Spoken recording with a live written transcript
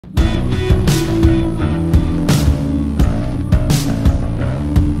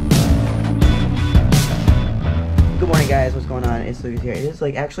guys, what's going on? It's Lucas here. It is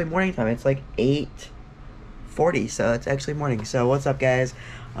like actually morning time. It's like 8:40, so it's actually morning. So what's up, guys?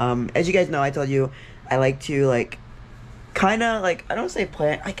 As you guys know, I told you I like to like kind of like, I don't say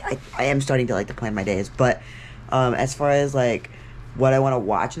plan, I am starting to like to plan my days, but as far as like what I want to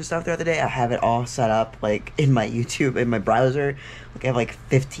watch and stuff throughout the day, I have it all set up like in my YouTube, in my browser. Like I have like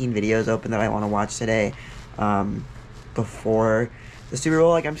 15 videos open that I want to watch today before the Super Bowl.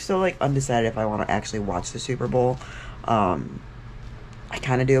 Like I'm still like undecided if I want to actually watch the Super Bowl. I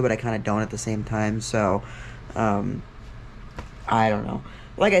kind of do, but I kind of don't at the same time. So I don't know.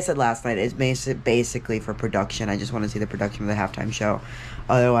 Like I said last night, it's basically for production. I just want to see the production of the halftime show.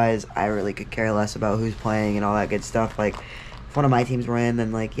 Otherwise, I really could care less about who's playing and all that good stuff. Like if one of my teams were in,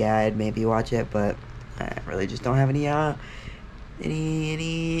 then like yeah, I'd maybe watch it, but I really just don't have any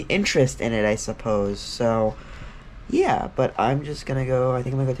interest in it, I suppose. So yeah, but I'm just gonna go. I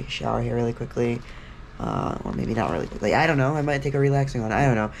think I'm gonna go take a shower here really quickly, or maybe not really quickly. I don't know. I might take a relaxing one. I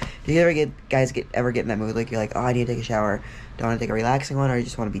don't know. Do you ever get ever get in that mood like you're like, oh, I need to take a shower, don't want to take a relaxing one, or you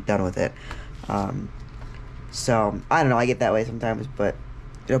just want to be done with it? So I don't know. I get that way sometimes, but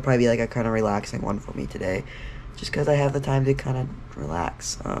it'll probably be like a kind of relaxing one for me today, just because I have the time to kind of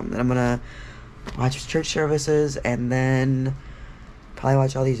relax. And I'm gonna watch church services and then probably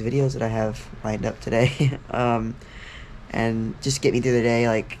watch all these videos that I have lined up today. And just get me through the day,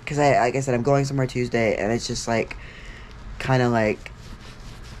 like, because like I said, I'm going somewhere Tuesday, and it's just, like, kind of, like,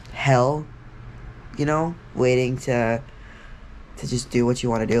 hell, you know, waiting to just do what you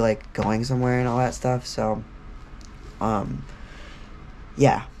want to do, like, going somewhere and all that stuff, so,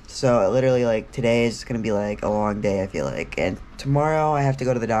 yeah, so, literally, like, today is going to be, like, a long day, I feel like, and tomorrow I have to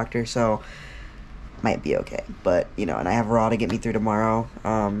go to the doctor, so might be okay, but you know, and I have Raw to get me through tomorrow.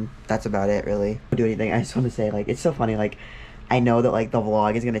 That's about it, really. Don't do anything. I just want to say, like, it's so funny, like, I know that like the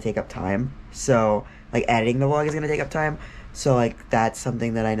vlog is gonna take up time, so like editing the vlog is gonna take up time, so like that's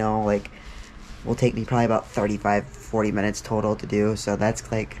something that I know like will take me probably about 35-40 minutes total to do, so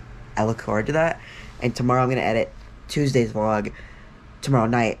that's like, I look forward to that. And tomorrow I'm gonna edit Tuesday's vlog tomorrow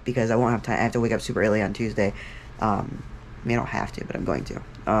night because I won't have time. I have to wake up super early on Tuesday. I mean, I don't have to, but I'm going to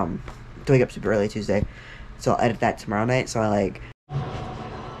wake up super early Tuesday, so I'll edit that tomorrow night. So I like,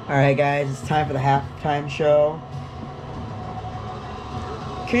 alright guys, it's time for the halftime show.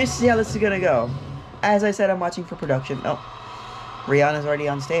 Curious to see how this is gonna go. As I said, I'm watching for production. Oh, Rihanna's already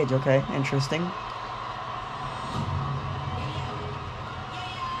on stage. Okay, interesting.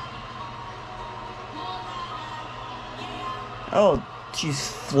 Oh, she's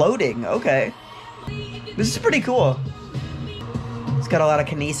floating. Okay, this is pretty cool. It's got a lot of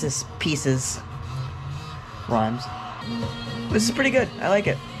KINESIS pieces. Rhymes. This is pretty good. I like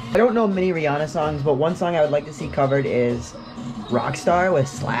it. I don't know many Rihanna songs, but one song I would like to see covered is Rockstar with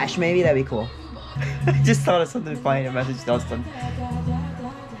Slash, maybe. That'd be cool. I just thought of something funny to message Dustin.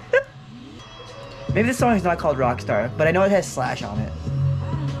 Maybe this song is not called Rockstar, but I know it has Slash on it.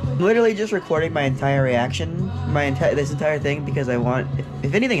 I'm literally just recording my entire reaction, this entire thing, because I want,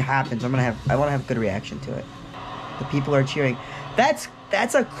 if anything happens, I want to have a good reaction to it. The people are cheering. That's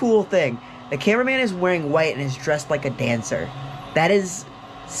a cool thing. The cameraman is wearing white and is dressed like a dancer. That is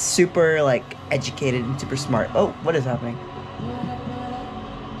super like educated and super smart. Oh, what is happening?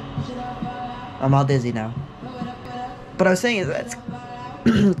 I'm all dizzy now. But I was saying is that's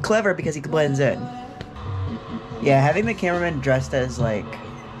clever because he blends in. Yeah, having the cameraman dressed as like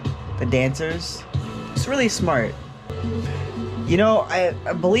the dancers, it's really smart. You know, I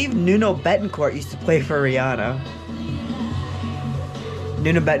believe Nuno Betancourt used to play for Rihanna.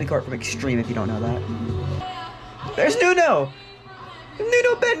 Nuno Betancourt from Extreme, if you don't know that. There's Nuno!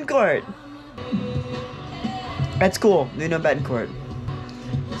 Nuno Betancourt! That's cool, Nuno Betancourt.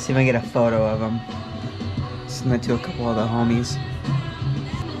 Let's see if I can get a photo of him. Send that to a couple of the homies.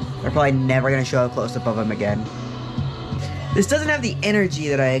 They're probably never gonna show a close-up of him again. This doesn't have the energy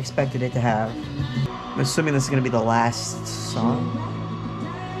that I expected it to have. I'm assuming this is gonna be the last song.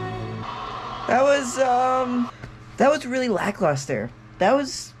 That was really lackluster. I've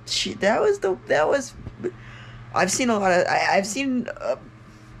seen a lot of, I've seen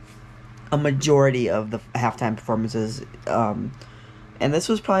a majority of the halftime performances, and this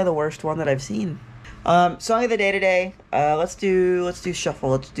was probably the worst one that I've seen. Song of the day today. Let's do shuffle.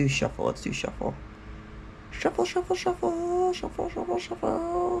 Let's do shuffle. Shuffle, shuffle, shuffle, shuffle, shuffle,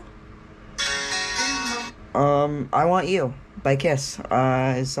 shuffle. I Want You by Kiss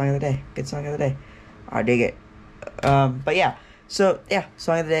is song of the day. Good song of the day. I dig it. But yeah. So, yeah,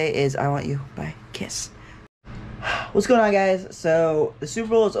 song of the day is I Want You by Kiss. What's going on, guys? So, the Super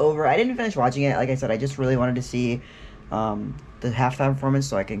Bowl is over. I didn't finish watching it. Like I said, I just really wanted to see the halftime performance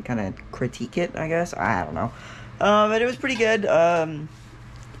so I can kind of critique it, I guess. I don't know. And it was pretty good.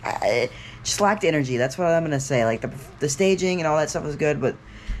 I just lacked energy. That's what I'm gonna say. Like the staging and all that stuff was good, but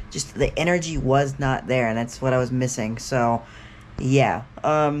just the energy was not there, and that's what I was missing. So, yeah.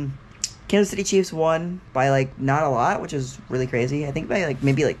 Kansas City Chiefs won by like not a lot, which is really crazy. I think by like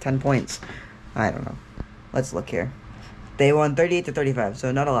maybe like 10 points. I don't know. Let's look here. They won 38-35,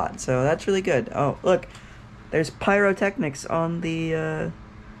 so not a lot. So that's really good. Oh, look, there's pyrotechnics on the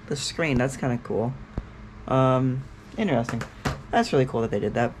screen. That's kind of cool. Interesting. That's really cool that they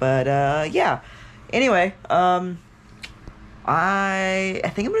did that. But yeah. Anyway, I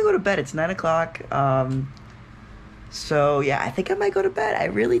think I'm gonna go to bed. It's 9 o'clock. So yeah, I think I might go to bed. I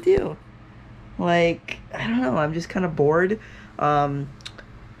really do. Like, I don't know. I'm just kind of bored.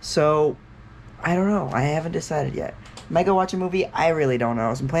 So I don't know. I haven't decided yet. Might go watch a movie. I really don't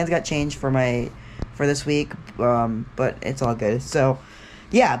know. Some plans got changed for this week. But it's all good. So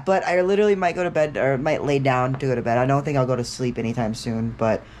yeah, but I literally might go to bed, or might lay down to go to bed. I don't think I'll go to sleep anytime soon,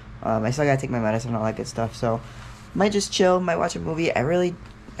 but I still gotta take my medicine and all that good stuff. So might just chill, might watch a movie. I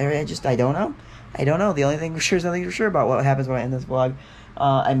don't know. I don't know. The only thing for sure is nothing for sure about what happens when I end this vlog.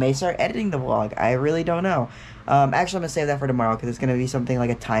 I may start editing the vlog. I really don't know. Actually, I'm gonna save that for tomorrow because it's gonna be something like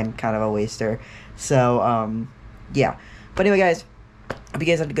a time kind of a waster. So yeah. But anyway, guys, hope you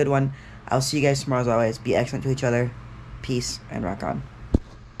guys had a good one. I'll see you guys tomorrow as always. Be excellent to each other. Peace and rock on.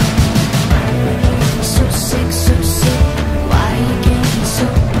 So sick, so